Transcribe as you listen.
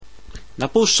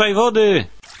Napuszczaj wody!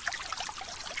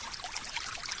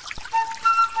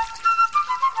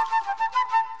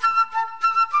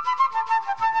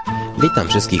 Witam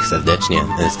wszystkich serdecznie,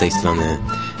 z tej strony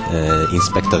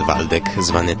inspektor Waldek,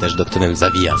 zwany też doktorem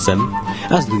Zawijasem,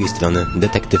 a z drugiej strony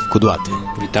detektyw Kudłaty.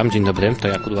 Witam, dzień dobry, to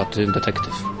ja Kudłaty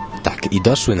detektyw. Tak, i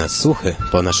doszły nas słuchy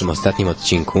po naszym ostatnim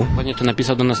odcinku. Panie, to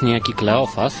napisał do nas niejaki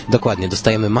Kleofas. Dokładnie,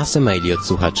 dostajemy masę maili od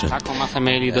słuchaczy. Taką masę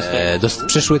maili dostajemy.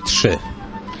 Przyszły 3.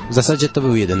 W zasadzie to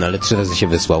był jeden, ale 3 razy się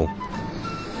wysłał.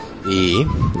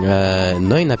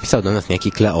 No i napisał do nas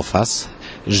niejaki Kleofas,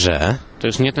 że... To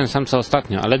już nie ten sam co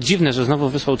ostatnio, ale dziwne, że znowu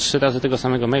wysłał 3 razy tego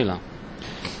samego maila.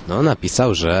 No,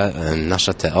 napisał, że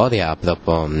nasza teoria a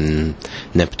propos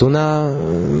Neptuna,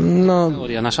 no...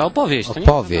 Teoria, nasza opowieść. To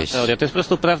opowieść. Nie jest teoria, to jest po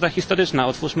prostu prawda historyczna.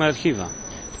 Otwórzmy archiwa.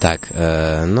 Tak,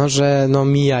 no, że no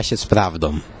mija się z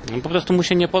prawdą. No, po prostu mu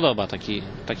się nie podoba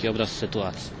taki obraz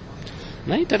sytuacji.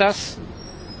 No i teraz...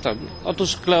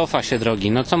 Otóż Kleofasie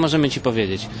drogi, no co możemy ci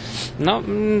powiedzieć? No,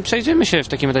 przejdziemy się w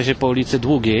takim razie po ulicy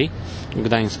Długiej w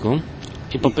Gdańsku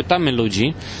i popytamy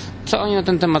ludzi, co oni na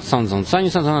ten temat sądzą. Co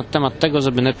oni sądzą na temat tego,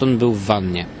 żeby Neptun był w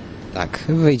wannie. Tak,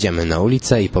 wyjdziemy na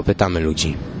ulicę i popytamy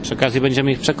ludzi. Przy okazji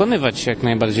będziemy ich przekonywać jak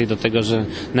najbardziej do tego, że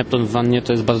Neptun w wannie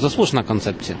to jest bardzo słuszna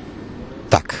koncepcja.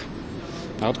 Tak.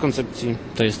 A od koncepcji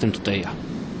to jestem tutaj ja.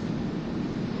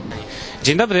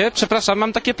 Dzień dobry, przepraszam,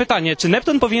 mam takie pytanie. Czy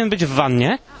Neptun powinien być w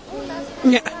wannie?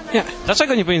 Nie.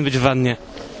 Dlaczego nie powinien być w wannie?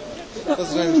 No,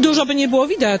 dużo by nie było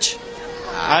widać.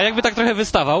 A jakby tak trochę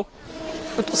wystawał?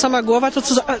 No to sama głowa, to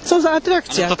co za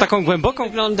atrakcja. To taką głęboką?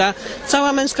 Wygląda.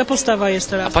 Cała męska postawa jest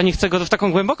A teraz. pani chce go w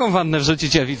taką głęboką wannę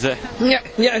wrzucić, ja widzę.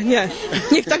 Nie.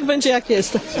 Niech tak będzie jak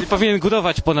jest. Czyli powinien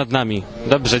górować ponad nami.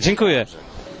 Dobrze, dziękuję.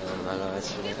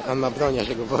 On ma broń, ja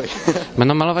się go boję.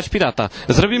 Będą malować pirata.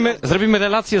 Zrobimy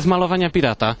relację z malowania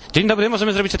pirata. Dzień dobry,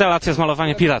 możemy zrobić relację z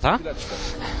malowania pirata?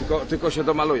 Tylko się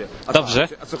domaluje. Dobrze.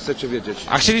 A co chcecie wiedzieć?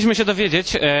 A chcieliśmy się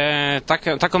dowiedzieć,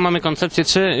 taką mamy koncepcję,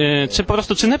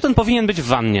 czy Neptun powinien być w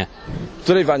wannie? W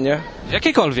której wannie?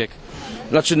 Jakiejkolwiek.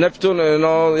 Znaczy Neptun,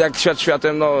 no jak świat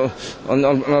światem, no on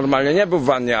normalnie nie był w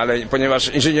wannie, ale ponieważ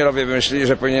inżynierowie wymyślili,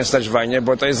 że powinien stać w wannie,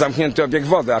 bo to jest zamknięty obiekt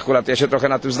wody. Akurat ja się trochę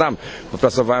na tym znam, bo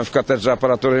pracowałem w katedrze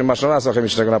aparatury maszynarstwa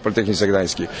chemicznego na Politechnice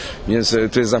Gdańskiej. Więc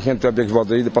tu jest zamknięty obiekt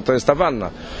wody i po to jest ta wanna,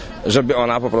 żeby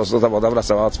ona po prostu, ta woda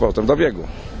wracała z powrotem do biegu.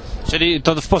 Czyli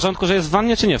to w porządku, że jest w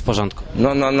wannie, czy nie w porządku?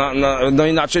 No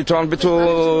inaczej to on by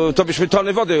to byśmy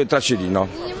tony wody tracili, no.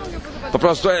 Po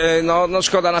prostu, no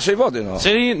szkoda naszej wody, no.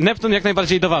 Czyli Neptun jak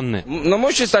najbardziej do wanny. No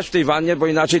musi stać w tej wannie, bo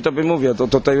inaczej to by mówię, to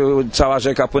tutaj cała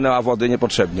rzeka płynęła wody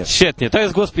niepotrzebnie. Świetnie, to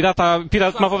jest głos pirata.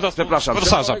 Pirat ma po prostu Przepraszam,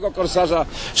 korsarza. Korsarza,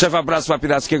 szefa Bractwa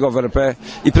Pirackiego w RP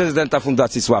i prezydenta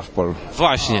Fundacji Sławpol.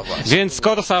 Właśnie, więc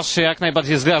korsarz się jak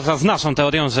najbardziej zgadza z naszą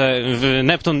teorią, że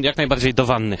Neptun jak najbardziej do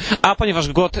wanny. A ponieważ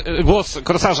głos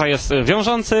korsarza jest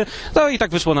wiążący, to i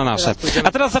tak wyszło na nasze.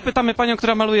 A teraz zapytamy panią,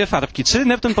 która maluje farbki. Czy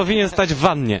Neptun powinien stać w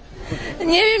wannie?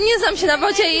 Nie wiem, nie znam się na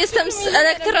wodzie, jestem z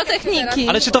elektrotechniki.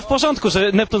 Ale czy to w porządku,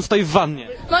 że Neptun stoi w wannie?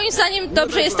 Moim zdaniem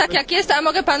dobrze jest tak jak jest, a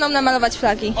mogę panom namalować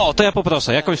flagi. O, to ja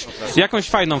poproszę. Jakąś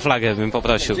fajną flagę bym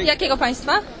poprosił. Jakiego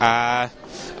państwa?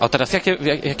 O, teraz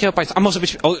jakiego państwa? A może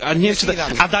być... A nie wiem, czy...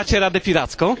 A dacie radę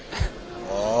piracką?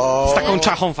 Z taką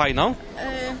czachą fajną?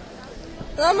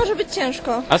 No, może być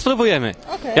ciężko. Ale spróbujemy.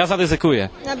 Okay. Ja zaryzykuję.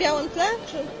 Na białym tle,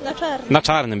 czy na czarnym? Na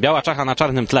czarnym. Biała czacha na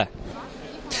czarnym tle.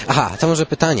 Aha, to może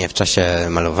pytanie w czasie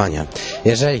malowania.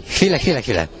 Jeżeli... Chwilę.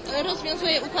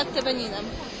 Rozwiązuję układ tebeninem.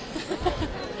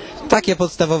 Takie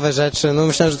podstawowe rzeczy, no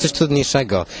myślałem, że coś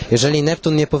trudniejszego. Jeżeli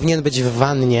Neptun nie powinien być w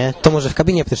wannie, to może w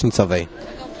kabinie prysznicowej.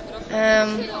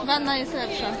 Wanna jest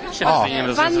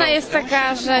lepsza. Wanna jest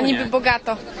taka, że niby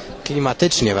bogato.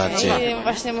 Klimatycznie bardziej. I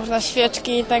właśnie można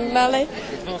świeczki i tak dalej.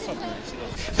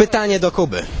 Pytanie do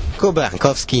Kuby. Kuba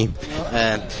Jankowski.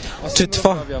 Czy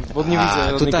bo nie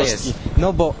widzę tutaj kostki. jest.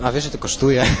 No bo, a wiesz, że to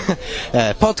kosztuje.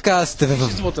 Podcast.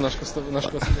 Złoty nasz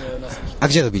A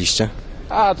gdzie robiliście?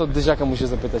 A, to Dyziaka musi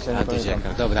zapytać, ja nie pamiętam.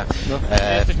 Dobra. No.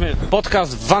 Jesteśmy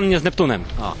podcast w wannie z Neptunem.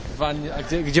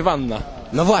 A gdzie wanna?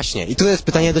 No właśnie, i tu jest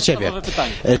pytanie do ciebie.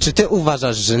 Pytanie. Czy ty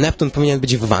uważasz, że Neptun powinien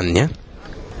być w wannie?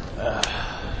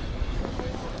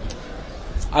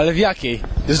 Ale w jakiej?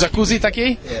 Z jacuzzi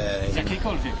takiej?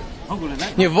 Jakiejkolwiek. W ogóle, nie?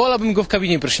 Nie, wolałbym go w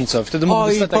kabinie prysznicowej, wtedy mógłby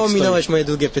Oj, stać tak pominąłeś moje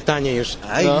drugie pytanie już.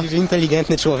 Aj, No.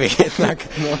 inteligentny człowiek jednak.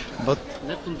 No. Bo,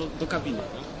 Neptun do kabiny.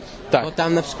 Tak. bo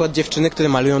tam na przykład dziewczyny, które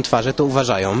malują twarze, to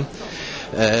uważają,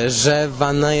 że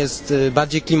wanna jest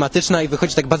bardziej klimatyczna i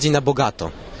wychodzi tak bardziej na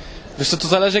bogato. Wiesz co, to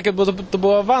zależy jaka to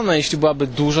była wanna. Jeśli byłaby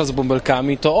duża z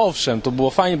bąbelkami, to owszem, to było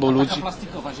fajnie, bo ludzi...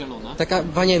 plastikowa, zielona. Taka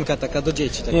wanienka, taka do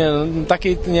dzieci. Taka. Nie, no,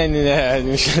 takiej, nie.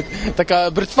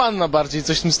 Taka brytwanna bardziej,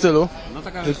 coś w tym stylu. No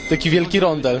taka... Taki wielki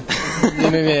rondel.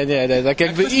 Nie. Tak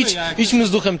jakby idźmy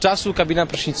z duchem czasu, kabina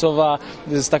prysznicowa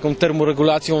z taką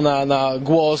termoregulacją na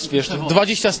głos, wiesz,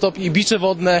 20 stopni i bicze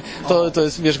wodne, to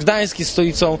jest, wiesz, Gdańsk jest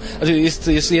stolicą,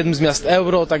 jest jednym z miast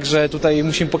euro, także tutaj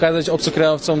musimy pokazać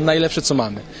obcokrajowcom najlepsze, co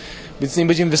mamy. Więc nie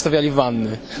będziemy wystawiali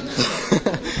wanny.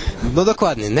 No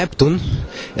dokładnie, Neptun.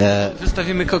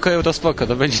 Wystawimy kokoł, to spoko,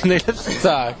 to będzie najlepsze.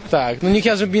 Tak. No niech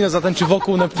Jarzębina zatańczy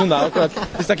wokół Neptuna. Akurat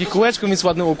jest takie kółeczko, więc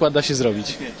ładny układ da się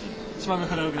zrobić. Mamy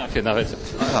choreografię nawet.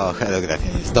 O,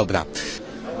 choreografia jest dobra.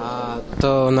 A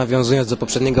to nawiązując do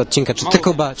poprzedniego odcinka,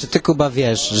 czy ty Kuba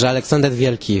wiesz, że Aleksander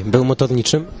Wielki był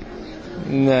motorniczym?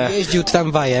 Nie. Jeździł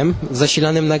tramwajem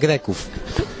zasilanym na Greków.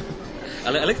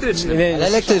 Ale elektryczny. Ale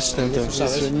elektrycznym.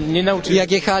 Nie nauczyłem.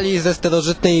 Jak jechali ze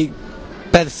starożytnej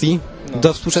Persji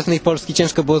do współczesnej Polski,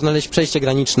 ciężko było znaleźć przejście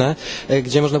graniczne,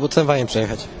 gdzie można było tramwajem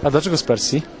przejechać. A dlaczego z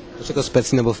Persji? Dlaczego z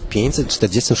Persji? No bo w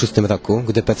 546 roku,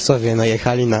 gdy Persowie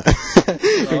najechali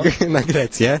na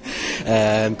Grecję,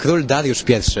 król Dariusz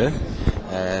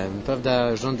I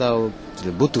prawda, żądał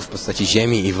trybutów w postaci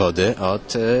ziemi i wody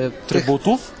od...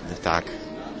 Trybutów? Tak.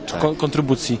 Czy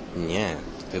kontrybucji? Nie,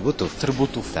 trybutów.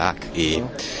 Trybutów. Tak, i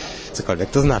cokolwiek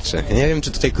to znaczy. Ja nie wiem,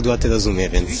 czy tutaj Kudłaty rozumie,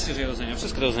 więc... Oczywiście, że ja rozumiem,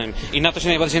 wszystko rozumiem. I na to się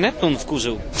najbardziej Neptun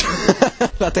wkurzył.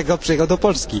 Dlatego przyjechał do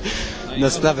Polski. Na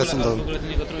sprawę sądową. W ogóle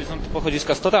ten jego trójząb pochodzi z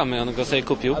Kastoramy, on go sobie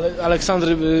kupił. Ale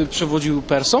Aleksander przewodził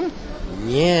Persom?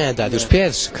 Nie, Dariusz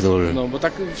I król. No, bo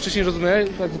tak wcześniej rozumiałem,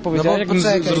 jak powiedziałem, jakbym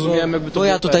zrozumiałem, jakby to bo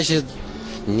ja było tutaj się...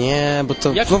 Nie, bo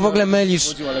to... Jak Bo w ogóle mylisz...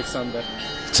 przewodził Aleksander?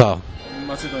 Co?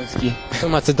 Macedoński.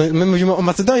 To My mówimy o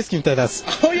macedońskim teraz.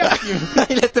 O jakim? Na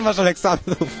ile ty masz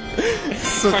Aleksandrów?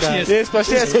 Kwaśniewski. Jest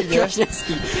Kwaśniewski, nie?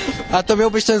 Kwaśniewski. A to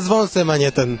miał być ten z wąsem, a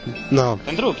nie ten... No.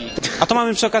 Ten drugi. A to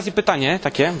mamy przy okazji pytanie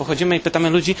takie, bo chodzimy i pytamy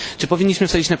ludzi, czy powinniśmy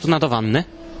wsadzić Neptuna do wanny?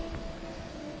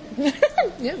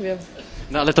 Nie wiem.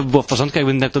 No ale to by było w porządku,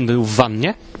 jakby Neptun był w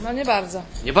wannie? No nie bardzo.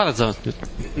 Nie bardzo.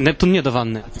 Neptun nie do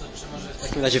wanny. W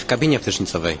takim razie w kabinie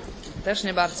prysznicowej. Też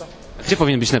nie bardzo. Gdzie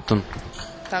powinien być Neptun?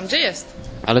 Tam, gdzie jest.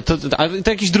 Ale to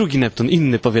jakiś drugi Neptun,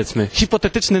 inny powiedzmy.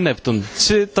 Hipotetyczny Neptun.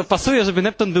 Czy to pasuje, żeby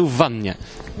Neptun był w wannie?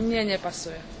 Nie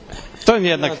pasuje. To nie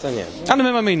jednak. No to nie. Ale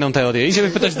my mamy inną teorię. Idziemy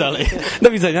pytać dalej.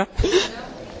 Do widzenia.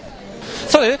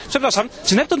 Sorry, przepraszam.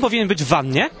 Czy Neptun powinien być w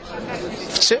wannie?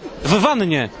 W czym? W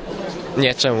wannie.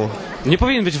 Nie, czemu? Nie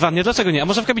powinien być w wannie. Dlaczego nie? A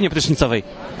może w kabinie prysznicowej?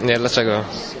 Nie, dlaczego?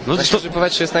 No Na to, świeżym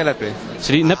powietrzu jest najlepiej.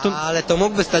 czyli Neptun... Ale to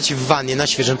mógłby stać w wannie na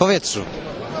świeżym powietrzu.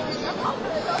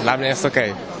 Dla mnie jest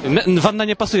okej. Wanna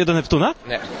nie pasuje do Neptuna?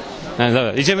 Nie.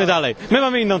 Dobra, idziemy dalej. My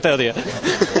mamy inną teorię.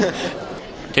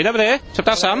 Dzień dobry,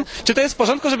 przepraszam. Czy to jest w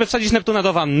porządku, żeby wsadzić Neptuna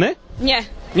do wanny? Nie.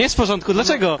 Nie jest w porządku.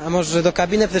 Dlaczego? A może do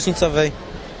kabiny prysznicowej?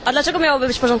 A dlaczego miałoby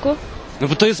być w porządku? No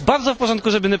bo to jest bardzo w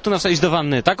porządku, żeby Neptuna wsadzić do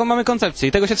wanny. Taką mamy koncepcję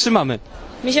i tego się trzymamy.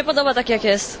 Mi się podoba tak jak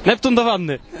jest. Neptun do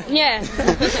wanny. Nie.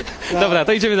 Dobra,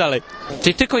 to idziemy dalej.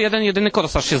 Czyli tylko jedyny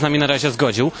korsarz się z nami na razie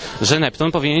zgodził, że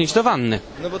Neptun powinien iść do wanny.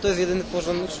 No bo to jest jedyny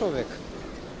porządny człowiek.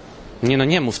 Nie no,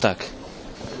 nie mów tak.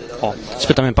 O,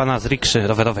 spytamy pana z rikszy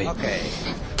rowerowej. Okej.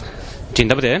 Dzień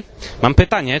dobry. Mam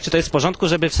pytanie, czy to jest w porządku,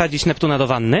 żeby wsadzić Neptuna do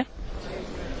wanny?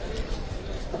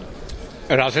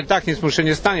 Raczej tak, nic mu się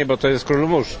nie stanie, bo to jest król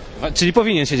mórz. Czyli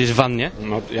powinien siedzieć w wannie?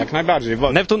 No, jak najbardziej.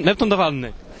 Neptun do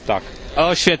wanny. Tak.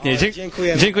 O, świetnie.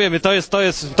 Dziękujemy. Dziękujemy. To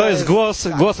jest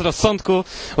głos rozsądku.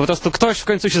 Po prostu ktoś w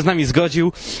końcu się z nami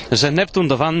zgodził, że Neptun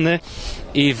do wanny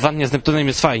i w wannie z Neptunem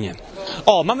jest fajnie.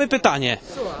 O, mamy pytanie.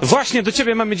 Właśnie do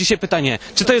ciebie mamy dzisiaj pytanie.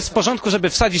 Czy to jest w porządku, żeby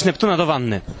wsadzić Neptuna do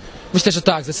wanny? Myślę, że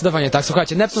tak, zdecydowanie tak.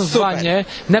 Słuchajcie, Neptun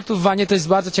w wannie to jest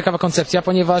bardzo ciekawa koncepcja,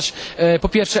 ponieważ po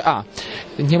pierwsze,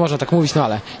 nie można tak mówić, no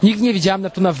ale nigdy nie widziałem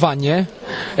Neptuna w wannie.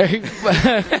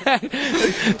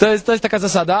 to jest taka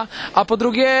zasada. A po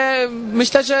drugie,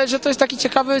 myślę, że to jest taki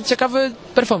ciekawy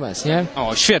performance, nie?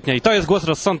 O, świetnie. I to jest głos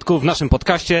rozsądku w naszym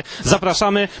podcaście.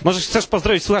 Zapraszamy. Może chcesz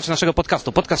pozdrowić słuchaczy naszego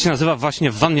podcastu. Podcast się nazywa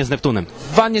właśnie W wannie z Neptunem.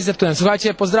 W wannie z Neptunem.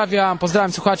 Słuchajcie, pozdrawiam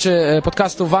słuchaczy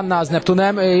podcastu Wanna z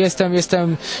Neptunem.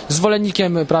 Jestem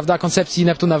zwolennikiem, prawda, koncepcji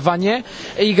Neptuna w wannie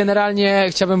i generalnie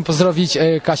chciałbym pozdrowić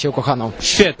Kasię ukochaną.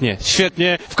 Świetnie,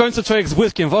 świetnie. W końcu człowiek z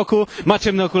błyskiem w oku, ma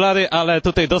ciemne okulary, ale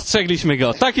tutaj dostrzegliśmy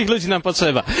go. Takich ludzi nam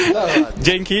potrzeba.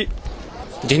 Dzięki.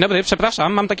 Dzień dobry,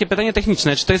 przepraszam, mam takie pytanie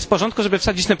techniczne. Czy to jest w porządku, żeby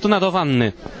wsadzić Neptuna do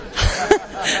wanny?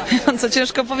 Co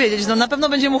ciężko powiedzieć, no na pewno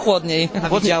będzie mu chłodniej.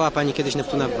 A widziała pani kiedyś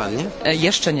Neptuna w wannie?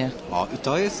 Jeszcze nie. O, i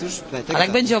to jest już... Ale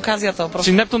jak będzie okazja, to proszę.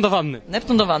 Czyli Neptun do wanny.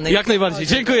 Neptun do wanny. Jak najbardziej,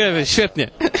 dziękujemy, świetnie.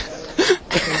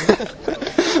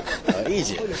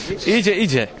 Idzie.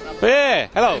 Idzie. Yeah,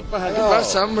 hello. ¿Qué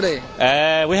pasa, hombre?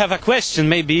 We have a question.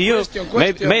 Maybe you,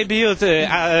 maybe you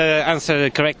answer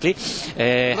correctly.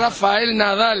 Rafael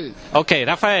Nadal. Okay,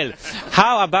 Rafael.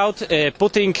 How about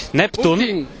putting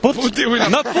Neptune?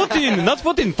 Not Putin.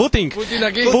 Putting. Putin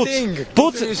aquí.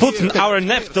 Put our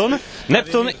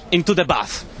Neptune into the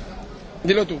bath.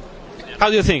 Dilo tú. How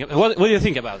do you think? What do you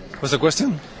think about it? What's the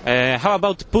question? How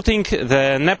about putting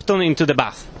the Neptune into the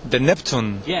bath? The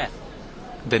Neptune. Yeah.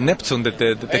 The Neptune, the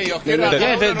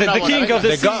king of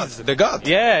the gods. The god.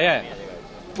 Yeah.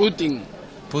 Putin.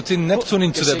 Putting Neptune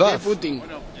into the bath. Putin.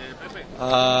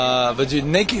 But you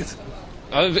naked.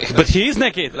 But he is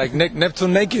naked. Like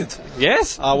Neptune naked.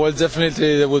 Yes. Well,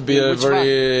 definitely there would be a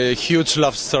very huge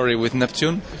love story with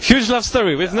Neptune. Huge love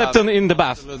story with Neptune in the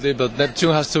bath. Absolutely, but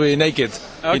Neptune has to be naked.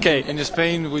 Okay. In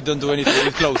Spain, we don't do anything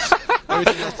with clothes.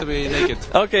 Everything has to be naked.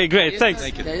 Okay, great, thanks.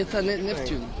 Ahí está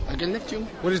Neptune. Aquel Neptune.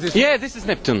 What is this? Yeah, this is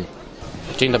Neptune.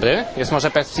 Dzień dobry. Jest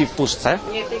może Pepsi w puszce?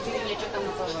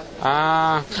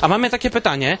 A mamy takie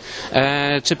pytanie.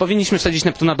 Czy powinniśmy wsadzić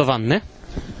Neptuna do wanny?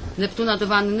 Neptuna do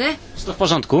wanny? Czy to w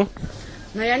porządku?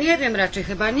 No ja nie wiem, raczej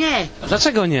chyba nie.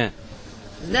 Dlaczego nie?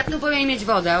 Neptun powinien mieć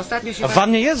wodę, a ostatnio się... W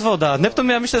wannie jest woda. Neptun,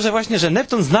 ja myślę, że właśnie, że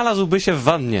Neptun znalazłby się w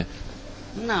wannie.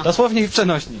 No, Dosłownie i w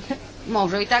przenośni.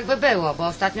 może i tak by było, bo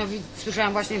ostatnio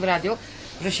słyszałam właśnie w radiu,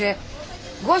 że się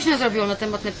głośno zrobiło na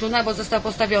temat Neptuna, bo został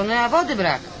postawiony, a wody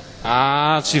brak.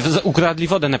 A, czyli ukradli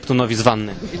wodę Neptunowi z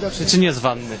wanny. Czy nie z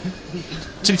wanny?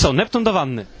 Czyli co, Neptun do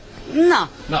wanny? No.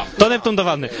 To Neptun do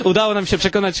wanny. Udało nam się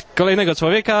przekonać kolejnego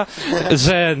człowieka,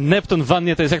 że Neptun w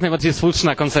wannie to jest jak najbardziej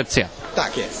słuszna koncepcja.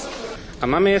 Tak jest. A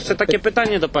mamy jeszcze takie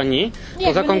pytanie do pani,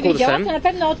 poza konkursem. Wiedziała, to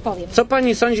na pewno odpowiem. Co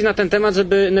pani sądzi na ten temat,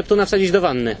 żeby Neptuna wsadzić do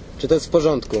wanny? Czy to jest w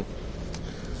porządku?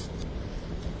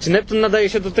 Czy Neptun nadaje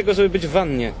się do tego, żeby być w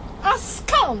wannie? A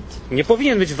skąd? Nie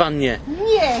powinien być w wannie.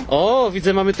 Nie. O,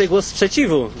 widzę, mamy tutaj głos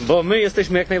sprzeciwu, bo my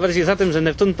jesteśmy jak najbardziej za tym, że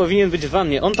Neptun powinien być w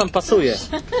wannie. On tam pasuje.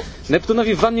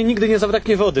 Neptunowi w wannie nigdy nie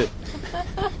zabraknie wody.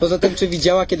 Poza tym, czy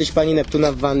widziała kiedyś pani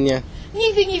Neptuna w wannie?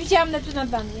 Nigdy nie widziałam Neptuna w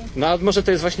wannie. No a może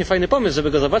to jest właśnie fajny pomysł,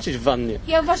 żeby go zobaczyć w wannie.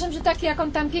 Ja uważam, że taki jak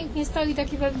on tam pięknie stoi,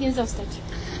 taki powinien zostać.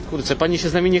 Kurczę, pani się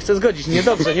z nami nie chce zgodzić.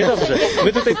 Niedobrze.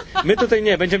 My tutaj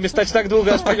nie, będziemy stać tak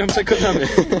długo, aż panią przekonamy.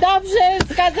 Dobrze,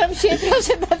 zgadzam się,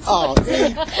 proszę bardzo. O,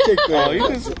 dziękuję. O,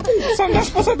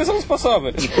 i są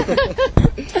sposoby.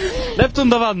 Neptun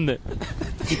do wanny.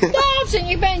 Dobrze,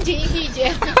 niech będzie, niech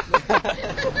idzie.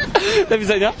 Do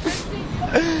widzenia.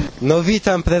 No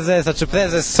witam prezesa. Czy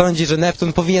prezes sądzi, że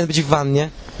Neptun powinien być w wannie?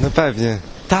 No pewnie.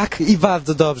 Tak i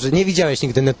bardzo dobrze. Nie widziałeś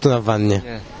nigdy Neptuna w wannie?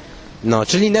 Nie. No,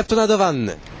 czyli Neptuna do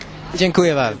wanny.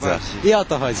 Dziękuję bardzo. I o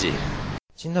to chodzi.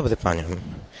 Dzień dobry paniom.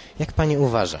 Jak pani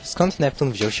uważa, skąd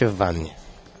Neptun wziął się w wannie?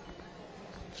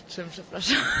 Czym,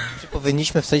 przepraszam? Czy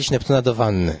powinniśmy wsadzić Neptuna do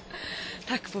wanny?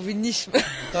 Tak, powinniśmy.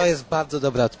 To jest bardzo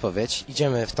dobra odpowiedź.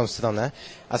 Idziemy w tą stronę.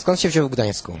 A skąd się wziął w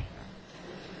Gdańsku?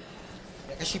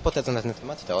 Jakaś hipoteza na ten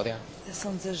temat? Teoria? Ja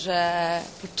sądzę, że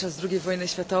podczas II wojny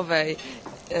światowej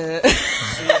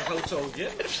Przyjechał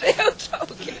czołgiem? przyjechał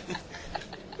czołgiem.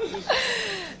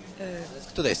 Z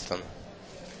której strony?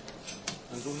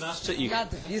 Był nasz czy ich?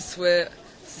 Nad Wisły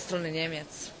ze strony Niemiec.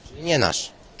 Czyli nie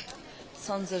nasz.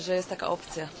 Sądzę, że jest taka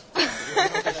opcja.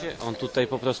 On tutaj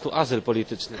po prostu azyl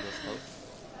polityczny dostał.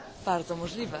 Bardzo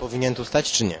możliwe. Powinien tu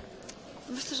stać czy nie?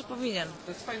 Myślę, że powinien.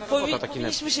 To jest fajna robota, taki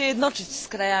Powinniśmy się jednoczyć z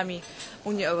krajami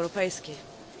Unii Europejskiej.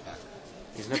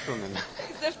 I z Neptunem.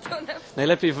 Z Neptunem.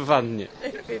 Najlepiej w wannie.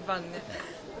 Najlepiej w wannie.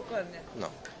 Dokładnie. No.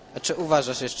 A czy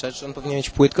uważasz jeszcze, czy on powinien mieć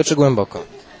płytko czy głęboko?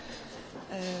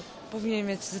 Powinien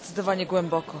mieć zdecydowanie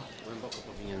głęboko. Głęboko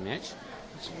powinien mieć?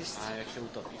 Oczywiście. A jak się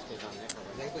utopi w tej wannie?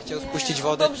 Jakby chciał spuścić Nie,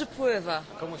 wodę? Dobrze pływa.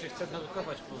 Komu się chce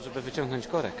nadukować, żeby wyciągnąć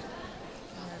korek?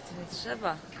 Ale to nie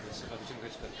trzeba. Trzeba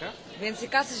wyciągać korka? Więcej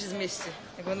kasy się zmieści,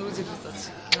 jak będą ludzie wrzucać.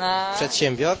 No.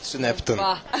 Przedsiębior czy Neptun?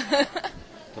 Dwa.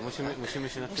 To musimy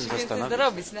się nad tym Musi więcej zastanowić.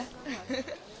 zarobić, nie?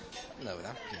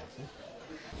 Dobra.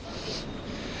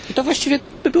 I to właściwie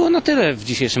by było na tyle w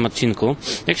dzisiejszym odcinku.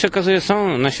 Jak się okazuje,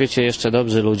 są na świecie jeszcze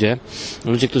dobrzy ludzie.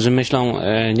 Ludzie, którzy myślą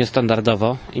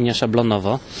niestandardowo i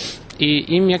nieszablonowo.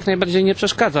 I im jak najbardziej nie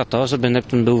przeszkadza to, żeby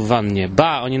Neptun był w wannie.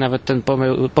 Ba, oni nawet ten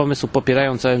pomysł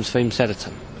popierają całym swoim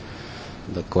sercem.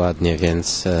 Dokładnie,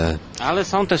 więc... Ale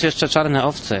są też jeszcze czarne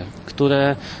owce,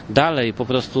 które dalej po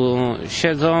prostu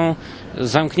siedzą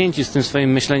zamknięci z tym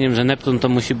swoim myśleniem, że Neptun to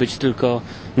musi być tylko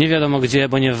nie wiadomo gdzie,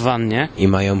 bo nie w wannie. I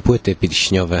mają płyty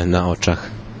pilśniowe na oczach.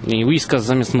 I whiskas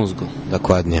zamiast mózgu.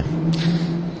 Dokładnie.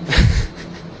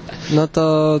 No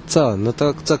to co? No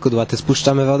to co, kudłaty,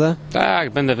 spuszczamy wodę? Tak,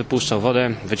 będę wypuszczał wodę,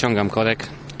 wyciągam korek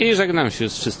i żegnam się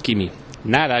z wszystkimi.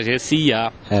 Na razie, see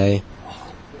ya! Hej.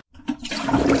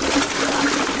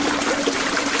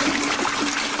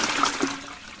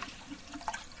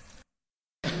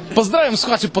 Pozdrawiam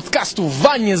słuchaczy podcastu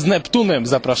Wannie z Neptunem.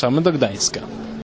 Zapraszamy do Gdańska.